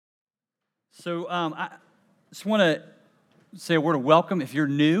I just want to say a word of welcome. If you're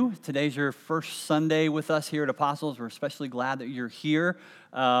new, today's your first Sunday with us here at Apostles. We're especially glad that you're here.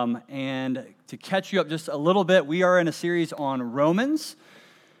 And to catch you up just a little bit, we are in a series on Romans.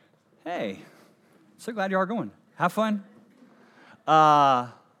 Hey, so glad you are going. Have fun.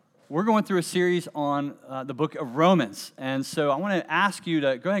 We're going through a series on the book of Romans. And so I want to ask you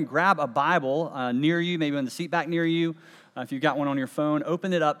to go ahead and grab a Bible near you, maybe on the seat back near you. If you've got one on your phone,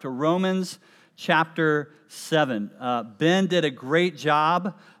 open it up to Romans chapter 7. Ben did a great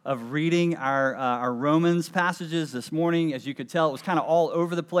job of reading our Romans passages this morning. As you could tell, it was kind of all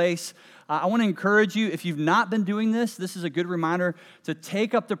over the place. I want to encourage you, if you've not been doing this is a good reminder to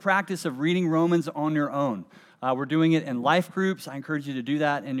take up the practice of reading Romans on your own. We're doing it in life groups. I encourage you to do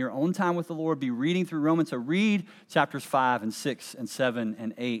that in your own time with the Lord. Be reading through Romans. So read chapters 5 and 6 and 7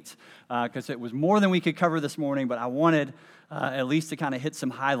 and 8 because it was more than we could cover this morning, but I wanted at least to kind of hit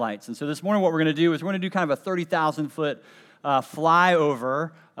some highlights. And so this morning what we're going to do is we're going to do kind of a 30,000-foot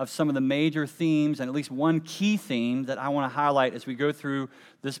flyover of some of the major themes and at least one key theme that I want to highlight as we go through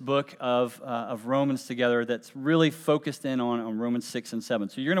this book of Romans together that's really focused in on Romans 6 and 7.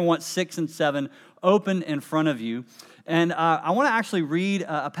 So you're going to want 6 and 7 open in front of you. And I want to actually read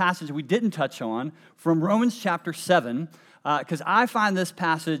a passage we didn't touch on from Romans chapter 7 because I find this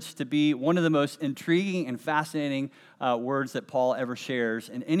passage to be one of the most intriguing and fascinating words that Paul ever shares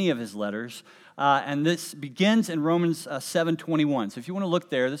in any of his letters. And this begins in Romans 7:21. So if you want to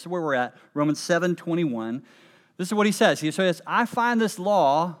look there, this is where we're at, Romans 7:21. This is what he says. He says, I find this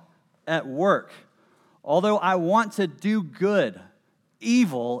law at work. Although I want to do good,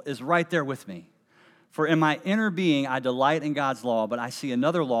 evil is right there with me. For in my inner being I delight in God's law, but I see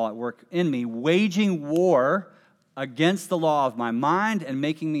another law at work in me, waging war against the law of my mind and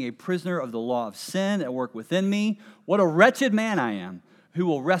making me a prisoner of the law of sin at work within me. What a wretched man I am. Who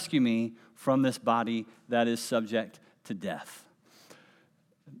will rescue me from this body that is subject to death?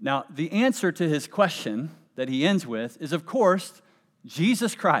 Now, the answer to his question that he ends with is, of course,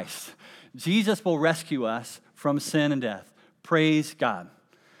 Jesus Christ. Jesus will rescue us from sin and death. Praise God.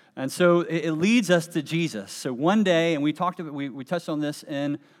 And so it leads us to Jesus. So one day, and we touched on this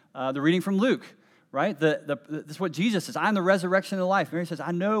in the reading from Luke, right? This is what Jesus says. I'm the resurrection and the life. Mary says,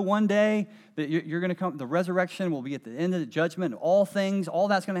 I know one day that you're going to come. The resurrection will be at the end of the judgment. All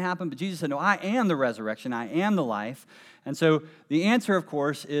that's going to happen. But Jesus said, no, I am the resurrection. I am the life. And so the answer, of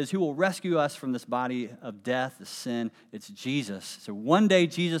course, is who will rescue us from this body of death, the sin? It's Jesus. So one day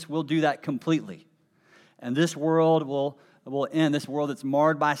Jesus will do that completely. And this world will end, this world that's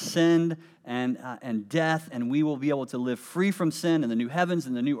marred by sin and death, and we will be able to live free from sin in the new heavens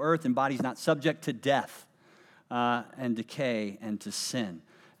and the new earth in bodies not subject to death and decay and to sin.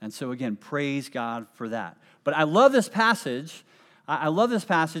 And so again, praise God for that. But I love this passage. I love this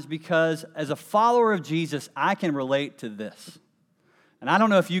passage because as a follower of Jesus, I can relate to this. And I don't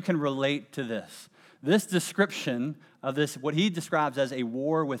know if you can relate to this. This description of this, what he describes as a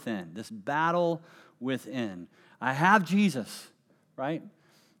war within, this battle within. I have Jesus, right?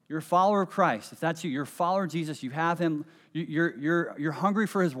 You're a follower of Christ. If that's you, you're a follower of Jesus. You have him. You're hungry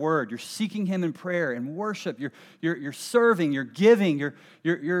for his word. You're seeking him in prayer and worship. You're serving. You're giving.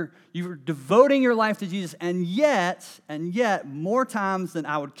 You're devoting your life to Jesus. And yet, more times than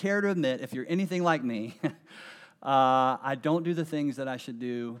I would care to admit, if you're anything like me, I don't do the things that I should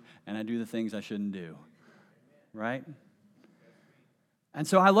do, and I do the things I shouldn't do, right? And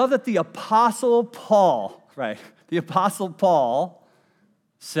so I love that the Apostle Paul, right? The Apostle Paul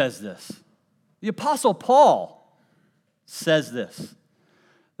says this. The Apostle Paul says this,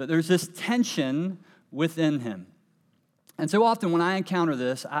 that there's this tension within him. And so often when I encounter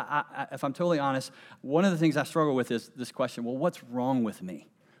this, if I'm totally honest, one of the things I struggle with is this question, well, what's wrong with me?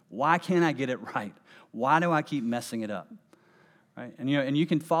 Why can't I get it right? Why do I keep messing it up? Right? And you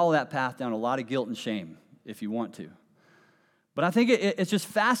can follow that path down a lot of guilt and shame if you want to. But I think it's just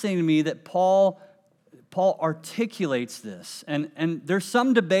fascinating to me that Paul articulates this. And there's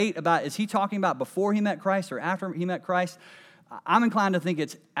some debate about, is he talking about before he met Christ or after he met Christ? I'm inclined to think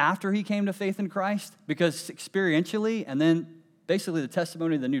it's after he came to faith in Christ, because experientially, and then basically the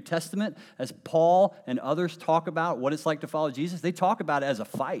testimony of the New Testament, as Paul and others talk about what it's like to follow Jesus, they talk about it as a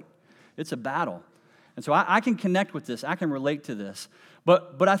fight. It's a battle. And so I can connect with this. I can relate to this.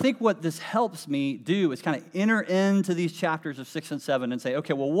 But I think what this helps me do is kind of enter into these chapters of 6 and 7 and say,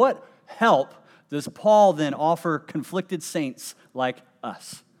 okay, well, what help does Paul then offer conflicted saints like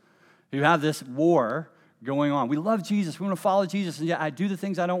us who have this war going on? We love Jesus. We want to follow Jesus. And yet I do the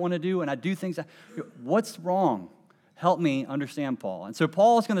things I don't want to do, and I do things. What's wrong? Help me understand Paul. And so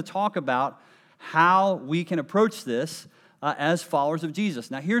Paul is going to talk about how we can approach this as followers of Jesus.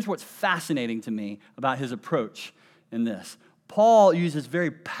 Now, here's what's fascinating to me about his approach in this. Paul uses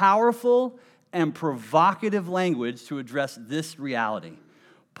very powerful and provocative language to address this reality.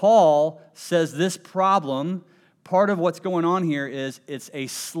 Paul says this problem, part of what's going on here is it's a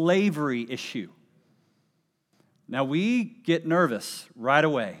slavery issue. Now, we get nervous right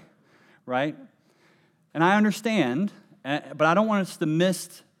away, right? And I understand, but I don't want us to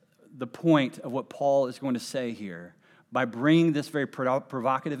miss the point of what Paul is going to say here by bringing this very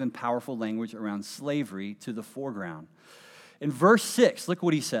provocative and powerful language around slavery to the foreground. In verse 6, look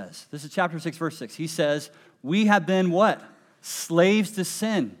what he says. This is chapter 6, verse 6. He says, we have been what? Slaves to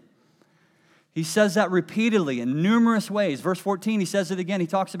sin. He says that repeatedly in numerous ways. Verse 14, he says it again. He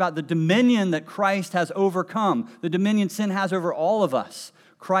talks about the dominion that Christ has overcome, the dominion sin has over all of us.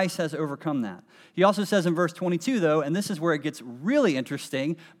 Christ has overcome that. He also says in verse 22, though, and this is where it gets really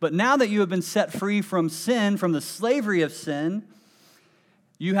interesting, but now that you have been set free from sin, from the slavery of sin,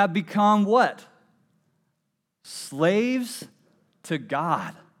 you have become what? Slaves to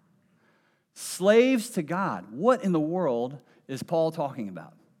God. Slaves to God. What in the world is Paul talking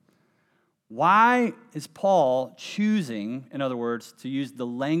about? Why is Paul choosing, in other words, to use the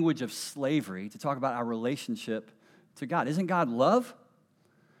language of slavery to talk about our relationship to God? Isn't God love?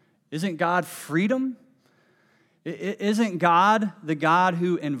 Isn't God freedom? Isn't God the God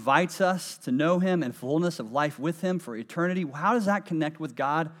who invites us to know Him and fullness of life with Him for eternity? How does that connect with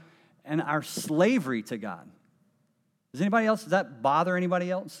God and our slavery to God? Does that bother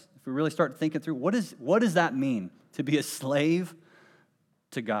anybody else? If we really start thinking through, what does that mean to be a slave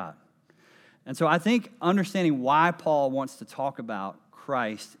to God? And so I think understanding why Paul wants to talk about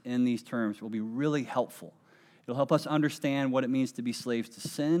Christ in these terms will be really helpful. It'll help us understand what it means to be slaves to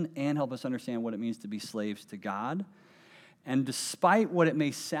sin and help us understand what it means to be slaves to God. And despite what it may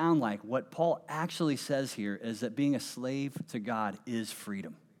sound like, what Paul actually says here is that being a slave to God is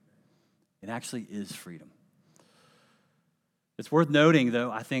freedom. It actually is freedom. It's worth noting,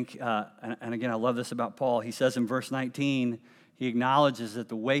 though, I think, and again, I love this about Paul. He says in verse 19, he acknowledges that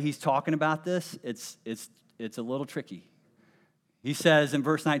the way he's talking about this, it's a little tricky. He says in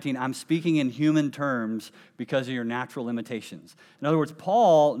verse 19, I'm speaking in human terms because of your natural limitations. In other words,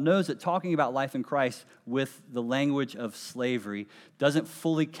 Paul knows that talking about life in Christ with the language of slavery doesn't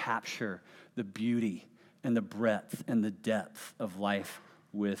fully capture the beauty and the breadth and the depth of life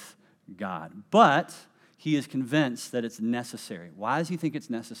with God. But he is convinced that it's necessary. Why does he think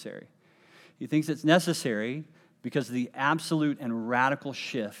it's necessary? He thinks it's necessary because of the absolute and radical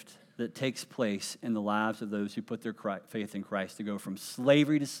shift that takes place in the lives of those who put their faith in Christ to go from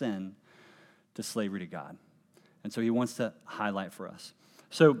slavery to sin to slavery to God. And so he wants to highlight for us.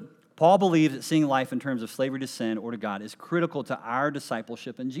 So Paul believes that seeing life in terms of slavery to sin or to God is critical to our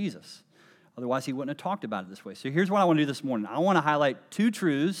discipleship in Jesus. Otherwise, he wouldn't have talked about it this way. So here's what I want to do this morning. I want to highlight two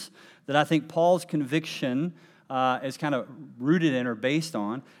truths that I think Paul's conviction is kind of rooted in or based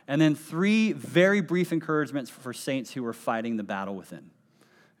on, and then three very brief encouragements for saints who are fighting the battle within.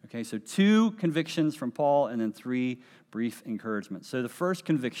 Okay, so two convictions from Paul and then three brief encouragements. So the first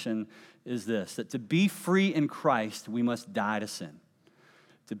conviction is this, that to be free in Christ, we must die to sin.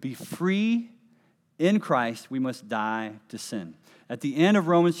 To be free in Christ, we must die to sin. At the end of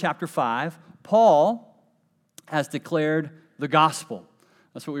Romans chapter 5, Paul has declared the gospel.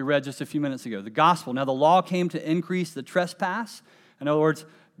 That's what we read just a few minutes ago. The gospel. Now, the law came to increase the trespass. In other words,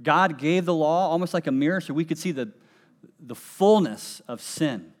 God gave the law almost like a mirror so we could see the fullness of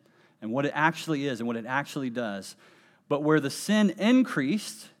sin and what it actually is and what it actually does. But where the sin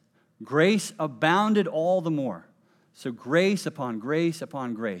increased, grace abounded all the more. So grace upon grace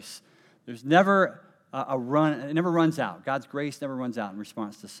upon grace. There's never a run, it never runs out. God's grace never runs out in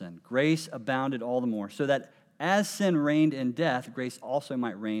response to sin. Grace abounded all the more, so that as sin reigned in death, grace also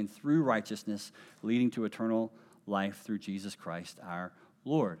might reign through righteousness, leading to eternal life through Jesus Christ our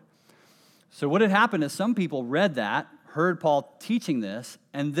Lord. So what had happened is some people read that, heard Paul teaching this,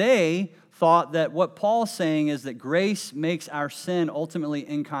 and they thought that what Paul's saying is that grace makes our sin ultimately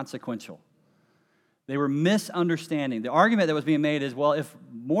inconsequential. They were misunderstanding. The argument that was being made is, well, if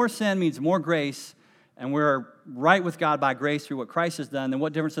more sin means more grace, and we're right with God by grace through what Christ has done, then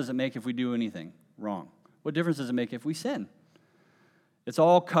what difference does it make if we do anything wrong? What difference does it make if we sin? It's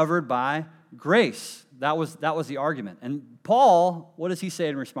all covered by grace. That was the argument. And Paul, what does he say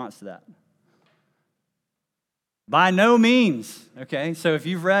in response to that? By no means. Okay, so if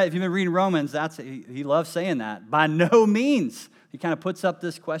you've been reading Romans, he loves saying that. By no means. He kind of puts up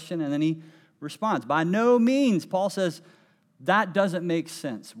this question and then he responds. By no means. Paul says, that doesn't make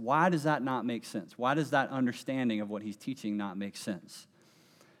sense. Why does that not make sense? Why does that understanding of what he's teaching not make sense?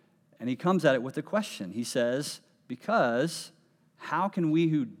 And he comes at it with a question. He says, Because how can we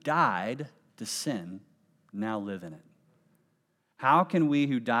who died to sin now live in it? How can we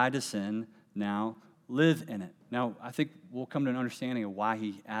who died to sin now live in it? Now, I think we'll come to an understanding of why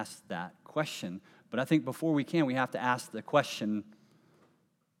he asked that question. But I think before we can, we have to ask the question,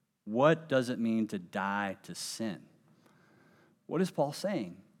 what does it mean to die to sin? What is Paul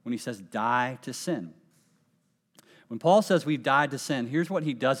saying when he says die to sin? When Paul says we've died to sin, here's what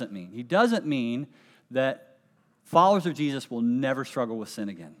he doesn't mean. He doesn't mean that followers of Jesus will never struggle with sin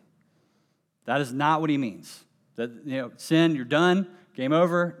again. That is not what he means. That, sin, you're done, game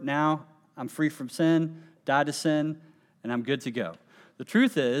over, now I'm free from sin, died to sin, and I'm good to go. The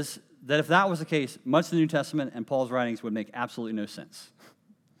truth is that if that was the case, much of the New Testament and Paul's writings would make absolutely no sense,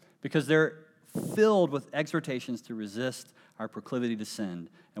 because they're filled with exhortations to resist our proclivity to sin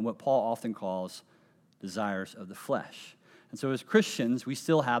and what Paul often calls desires of the flesh. And so as Christians, we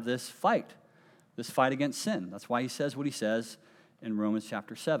still have this fight against sin. That's why he says what he says in Romans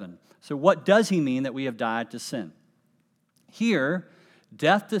chapter 7. So what does he mean that we have died to sin? Here,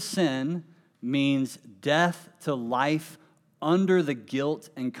 death to sin means death to life under the guilt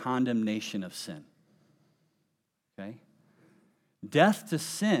and condemnation of sin. Okay? Death to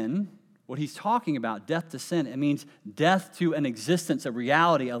sin, what he's talking about, death to sin, it means death to an existence, a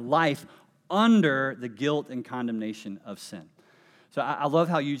reality, a life under the guilt and condemnation of sin. So I love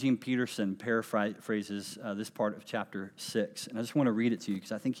how Eugene Peterson paraphrases this part of chapter 6. And I just want to read it to you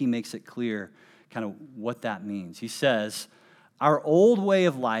because I think he makes it clear kind of what that means. He says, our old way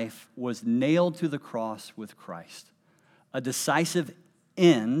of life was nailed to the cross with Christ, a decisive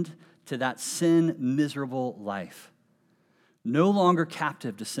end to that sin-miserable life. No longer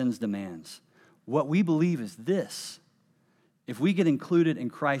captive to sin's demands. What we believe is this: if we get included in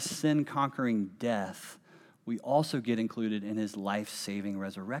Christ's sin-conquering death, we also get included in his life-saving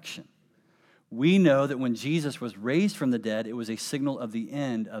resurrection. We know that when Jesus was raised from the dead, it was a signal of the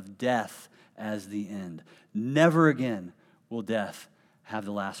end of death as the end. Never again will death have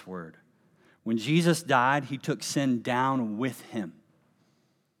the last word. When Jesus died, he took sin down with him.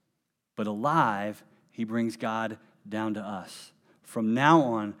 But alive, he brings God down to us. From now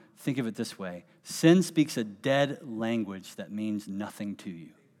on, think of it this way: sin speaks a dead language that means nothing to you.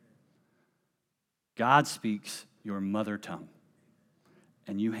 God speaks your mother tongue,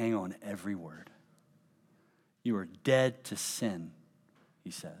 and you hang on every word. You are dead to sin, he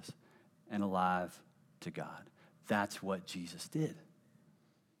says, and alive to God. That's what Jesus did.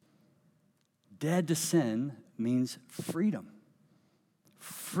 Dead to sin means freedom.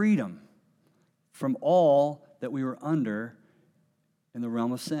 Freedom from all that we were under in the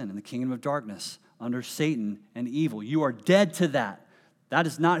realm of sin, in the kingdom of darkness, under Satan and evil. You are dead to that. That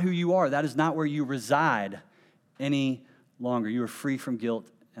is not who you are. That is not where you reside any longer. You are free from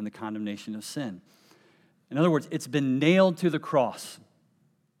guilt and the condemnation of sin. In other words, it's been nailed to the cross.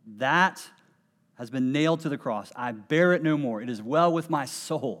 That has been nailed to the cross. I bear it no more. It is well with my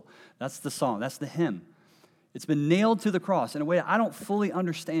soul. That's the song. That's the hymn. It's been nailed to the cross in a way I don't fully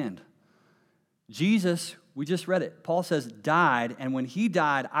understand. Jesus, we just read it. Paul says died, and when he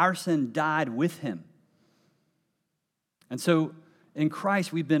died, our sin died with him. And so in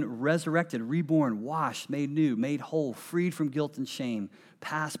Christ, we've been resurrected, reborn, washed, made new, made whole, freed from guilt and shame,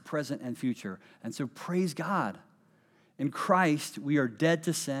 past, present, and future. And so praise God. In Christ, we are dead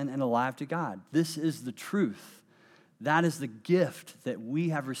to sin and alive to God. This is the truth. That is the gift that we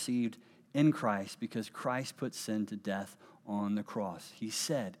have received in Christ because Christ put sin to death on the cross. He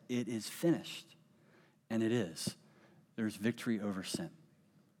said, it is finished. And it is. There's victory over sin.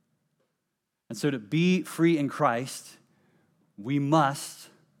 And so to be free in Christ, we must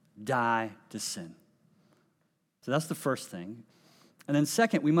die to sin. So that's the first thing. And then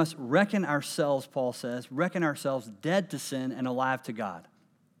second, we must reckon ourselves, Paul says, reckon ourselves dead to sin and alive to God.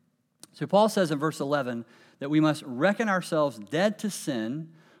 So Paul says in verse 11 that we must reckon ourselves dead to sin,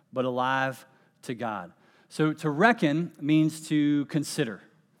 but alive to God. So to reckon means to consider.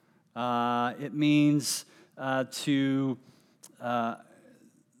 It means to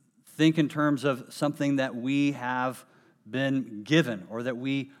think in terms of something that we have been given or that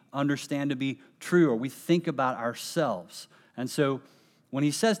we understand to be true or we think about ourselves. And so when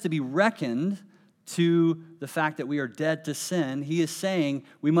he says to be reckoned to the fact that we are dead to sin, he is saying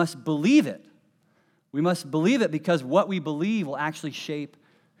we must believe it. We must believe it because what we believe will actually shape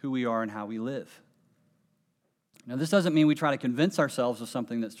who we are and how we live. Now, this doesn't mean we try to convince ourselves of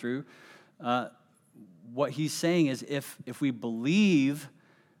something that's true. What he's saying is if we believe,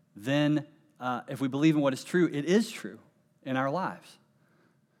 then if we believe in what is true, it is true in our lives.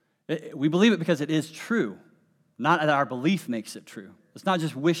 We believe it because it is true, not that our belief makes it true. It's not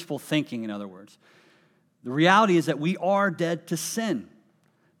just wishful thinking, in other words. The reality is that we are dead to sin,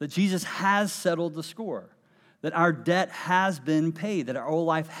 that Jesus has settled the score, that our debt has been paid, that our old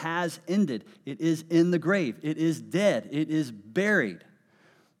life has ended. It is in the grave. It is dead. It is buried.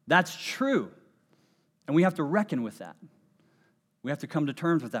 That's true. And we have to reckon with that. We have to come to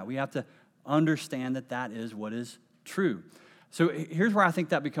terms with that. We have to understand that that is what is true. So here's where I think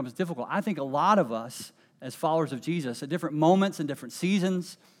that becomes difficult. I think a lot of us, as followers of Jesus, at different moments and different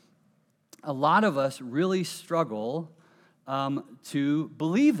seasons, a lot of us really struggle to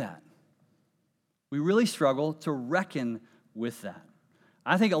believe that. We really struggle to reckon with that.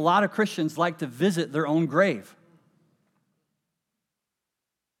 I think a lot of Christians like to visit their own grave.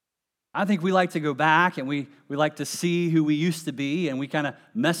 I think we like to go back and we like to see who we used to be, and we kind of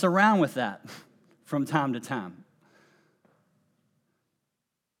mess around with that from time to time.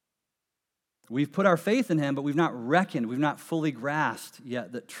 We've put our faith in him, but we've not reckoned, we've not fully grasped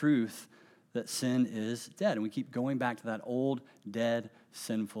yet the truth that sin is dead. And we keep going back to that old, dead,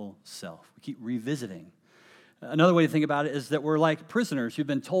 sinful self. We keep revisiting. Another way to think about it is that we're like prisoners who've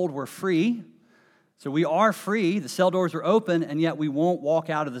been told we're free. So we are free, the cell doors are open, and yet we won't walk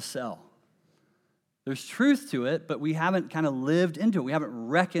out of the cell. There's truth to it, but we haven't kind of lived into it. We haven't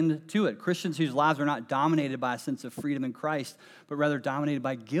reckoned to it. Christians whose lives are not dominated by a sense of freedom in Christ, but rather dominated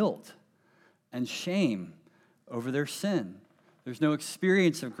by guilt and shame over their sin. There's no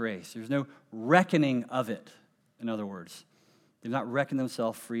experience of grace. There's no reckoning of it, in other words. They've not reckoned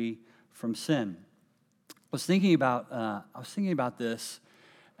themselves free from sin. I was thinking about this,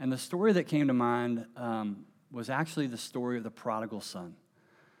 and the story that came to mind was actually the story of the prodigal son.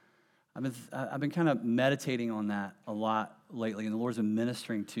 I've been kind of meditating on that a lot lately, and the Lord's been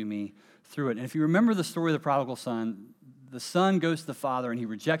ministering to me through it. And if you remember the story of the prodigal son, the son goes to the father, and he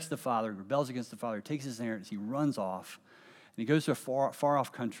rejects the father, rebels against the father, takes his inheritance, he runs off, and he goes to a far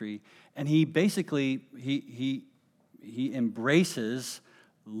off country, and he basically he embraces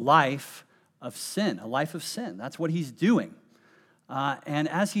life of sin, a life of sin. That's what he's doing. And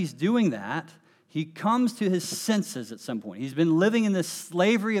as he's doing that, he comes to his senses at some point. He's been living in this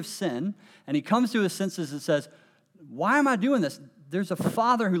slavery of sin, and he comes to his senses and says, why am I doing this? There's a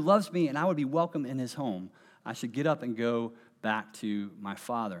father who loves me, and I would be welcome in his home. I should get up and go back to my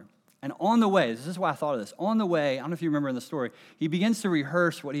father. And on the way, this is why I thought of this. On the way, I don't know if you remember in the story, he begins to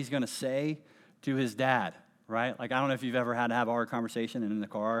rehearse what he's going to say to his dad, right? Like, I don't know if you've ever had to have a hard conversation, and in the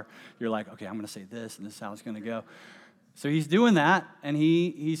car, you're like, okay, I'm going to say this, and this is how it's going to go. So he's doing that, and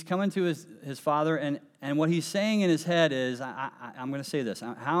he's coming to his father, and what he's saying in his head is, I'm going to say this.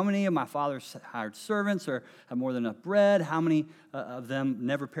 How many of my father's hired servants have more than enough bread? How many of them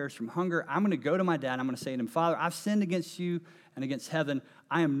never perish from hunger? I'm going to go to my dad. I'm going to say to him, Father, I've sinned against you and against heaven.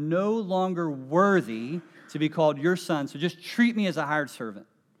 I am no longer worthy to be called your son, so just treat me as a hired servant.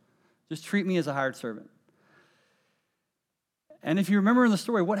 Just treat me as a hired servant. And if you remember in the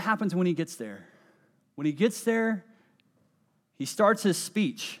story, what happens when he gets there? When he gets there, he starts his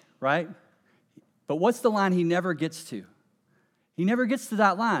speech, right? But what's the line he never gets to? He never gets to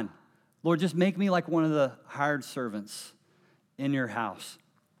that line. Lord, just make me like one of the hired servants in your house.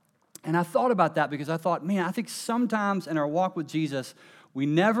 And I thought about that because I thought, man, I think sometimes in our walk with Jesus, we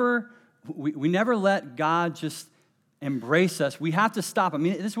never let God just embrace us. We have to stop. I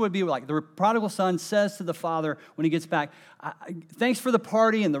mean, this would be like the prodigal son says to the father when he gets back, thanks for the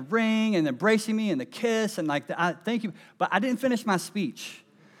party and the ring and embracing me and the kiss and like, thank you. But I didn't finish my speech.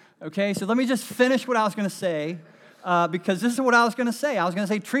 Okay, so let me just finish what I was going to say because this is what I was going to say. I was going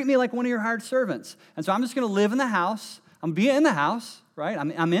to say, treat me like one of your hired servants. And so I'm just going to live in the house. I'm being in the house, right?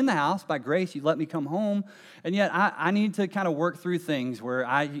 I'm in the house. By grace, you let me come home. And yet I need to kind of work through things where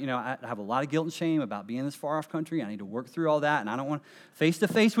I have a lot of guilt and shame about being in this far off country. I need to work through all that. And I don't want face to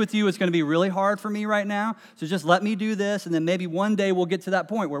face with you. It's going to be really hard for me right now. So just let me do this. And then maybe one day we'll get to that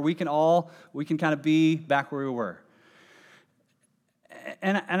point where we can kind of be back where we were.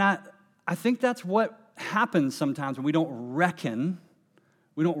 And I think that's what happens sometimes when we don't reckon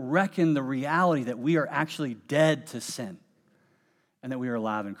the reality that we are actually dead to sin and that we are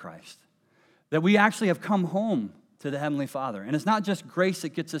alive in Christ. That we actually have come home to the Heavenly Father. And it's not just grace that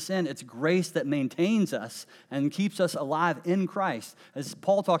gets us in, it's grace that maintains us and keeps us alive in Christ. As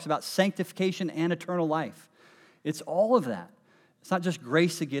Paul talks about sanctification and eternal life. It's all of that. It's not just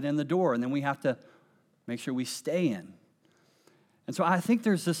grace to get in the door, and then we have to make sure we stay in. And so I think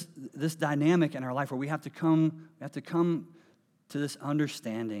there's this dynamic in our life where we have to come to this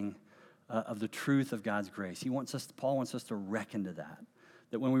understanding of the truth of God's grace. Paul wants us to reckon to that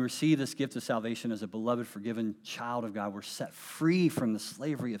That when we receive this gift of salvation as a beloved, forgiven child of God, we're set free from the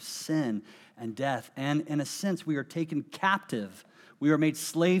slavery of sin and death. And in a sense, we are taken captive. We are made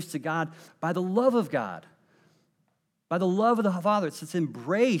slaves to God by the love of God, by the love of the Father. It's this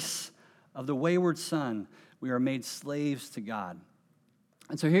embrace of the wayward Son. We are made slaves to God.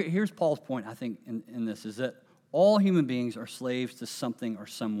 And so here's Paul's point, I think, in this, is that all human beings are slaves to something or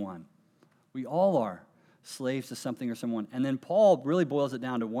someone. We all are slaves to something or someone. And then Paul really boils it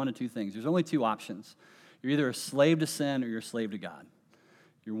down to one of two things. There's only two options. You're either a slave to sin or you're a slave to God.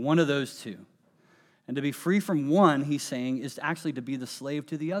 You're one of those two. And to be free from one, he's saying, is actually to be the slave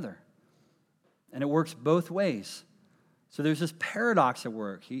to the other. And it works both ways. So there's this paradox at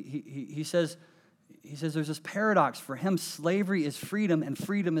work. He says there's this paradox. For him, slavery is freedom and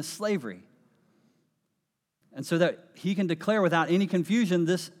freedom is slavery. And so that he can declare without any confusion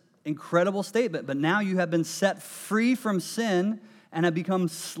this incredible statement, but now you have been set free from sin and have become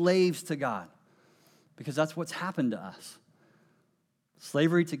slaves to God, because that's what's happened to us.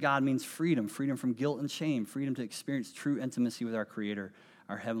 Slavery to God means freedom from guilt and shame, freedom to experience true intimacy with our Creator,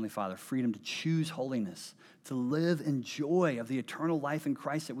 our Heavenly Father, freedom to choose holiness, to live in joy of the eternal life in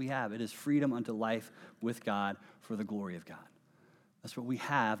Christ that we have. It is freedom unto life with God for the glory of God. That's what we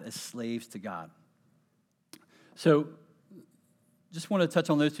have as slaves to God. So, just want to touch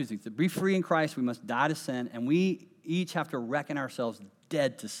on those two things. To be free in Christ, we must die to sin, and we each have to reckon ourselves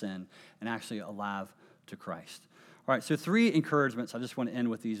dead to sin and actually alive to Christ. All right, so 3 encouragements. I just want to end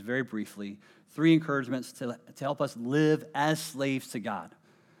with these very briefly. 3 encouragements to help us live as slaves to God.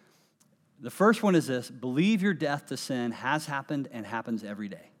 The first one is this: believe your death to sin has happened and happens every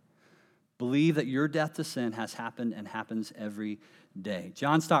day. Believe that your death to sin has happened and happens every day.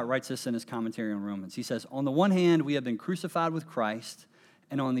 John Stott writes this in his commentary on Romans. He says, on the one hand, we have been crucified with Christ,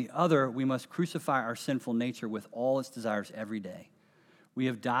 and on the other, we must crucify our sinful nature with all its desires every day. We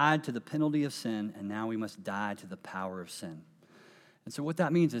have died to the penalty of sin, and now we must die to the power of sin. And so what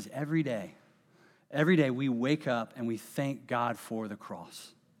that means is every day we wake up and we thank God for the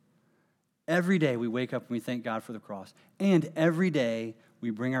cross. Every day we wake up and we thank God for the cross. And every day we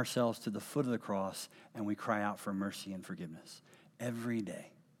bring ourselves to the foot of the cross and we cry out for mercy and forgiveness. Every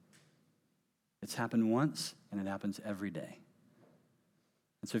day. It's happened once and it happens every day.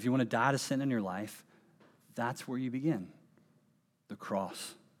 And so if you want to die to sin in your life, that's where you begin. The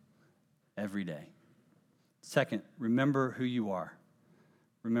cross. Every day. Second, remember who you are.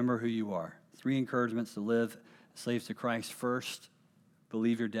 Remember who you are. 3 encouragements to live slaves to Christ. First,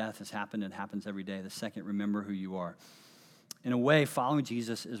 believe your death has happened and happens every day. The second, remember who you are. In a way, following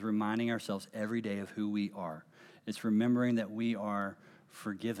Jesus is reminding ourselves every day of who we are. It's remembering that we are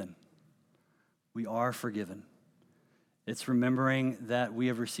forgiven. We are forgiven. It's remembering that we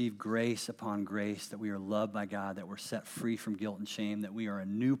have received grace upon grace, that we are loved by God, that we're set free from guilt and shame, that we are a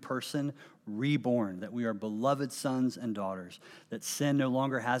new person, reborn, that we are beloved sons and daughters, that sin no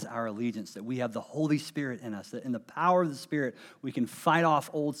longer has our allegiance, that we have the Holy Spirit in us, that in the power of the Spirit we can fight off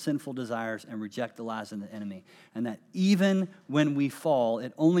old sinful desires and reject the lies of the enemy, and that even when we fall,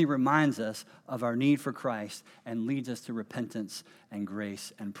 it only reminds us of our need for Christ and leads us to repentance and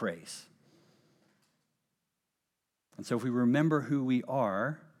grace and praise. And so if we remember who we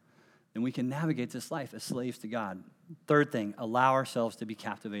are, then we can navigate this life as slaves to God. Third thing, allow ourselves to be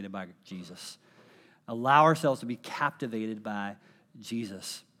captivated by Jesus. Allow ourselves to be captivated by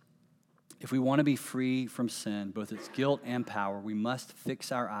Jesus. If we want to be free from sin, both its guilt and power, we must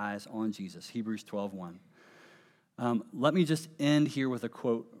fix our eyes on Jesus. Hebrews 12:1. Let me just end here with a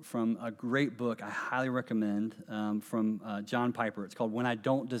quote from a great book I highly recommend from John Piper. It's called When I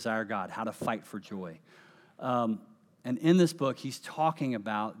Don't Desire God, How to Fight for Joy. And in this book, he's talking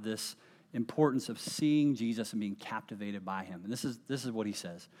about this importance of seeing Jesus and being captivated by him. And this is what he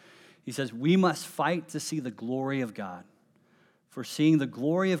says. He says, we must fight to see the glory of God. For seeing the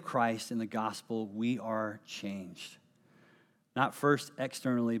glory of Christ in the gospel, we are changed. Not first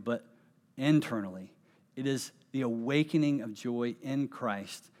externally, but internally. It is the awakening of joy in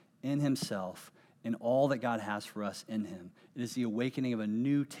Christ, in himself, in all that God has for us in him. It is the awakening of a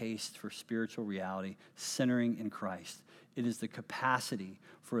new taste for spiritual reality, centering in Christ. It is the capacity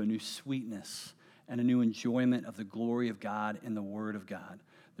for a new sweetness and a new enjoyment of the glory of God in the Word of God.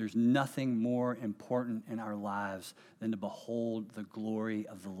 There's nothing more important in our lives than to behold the glory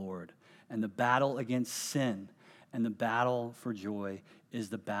of the Lord. And the battle against sin and the battle for joy is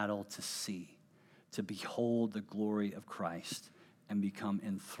the battle to see, to behold the glory of Christ and become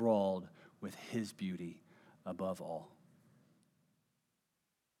enthralled with his beauty above all.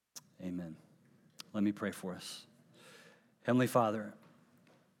 Amen. Let me pray for us. Heavenly Father,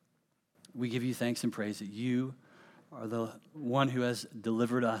 we give you thanks and praise that you are the one who has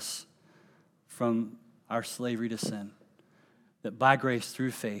delivered us from our slavery to sin. That by grace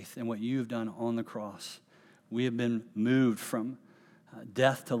through faith and what you've done on the cross, we have been moved from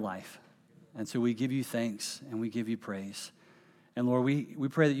death to life. And so we give you thanks and we give you praise. And Lord, we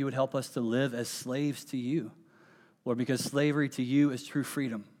pray that you would help us to live as slaves to you. Lord, because slavery to you is true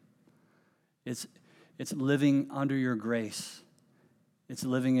freedom. It's living under your grace. It's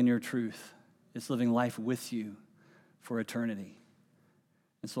living in your truth. It's living life with you for eternity.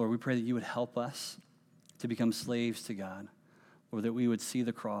 And so, Lord, we pray that you would help us to become slaves to God. Lord, that we would see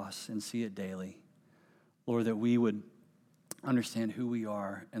the cross and see it daily. Lord, that we would understand who we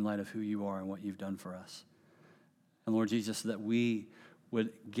are in light of who you are and what you've done for us. And Lord Jesus, that we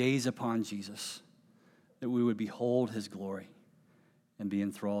would gaze upon Jesus, that we would behold his glory and be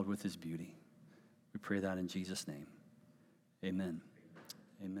enthralled with his beauty. We pray that in Jesus' name. Amen.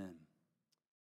 Amen.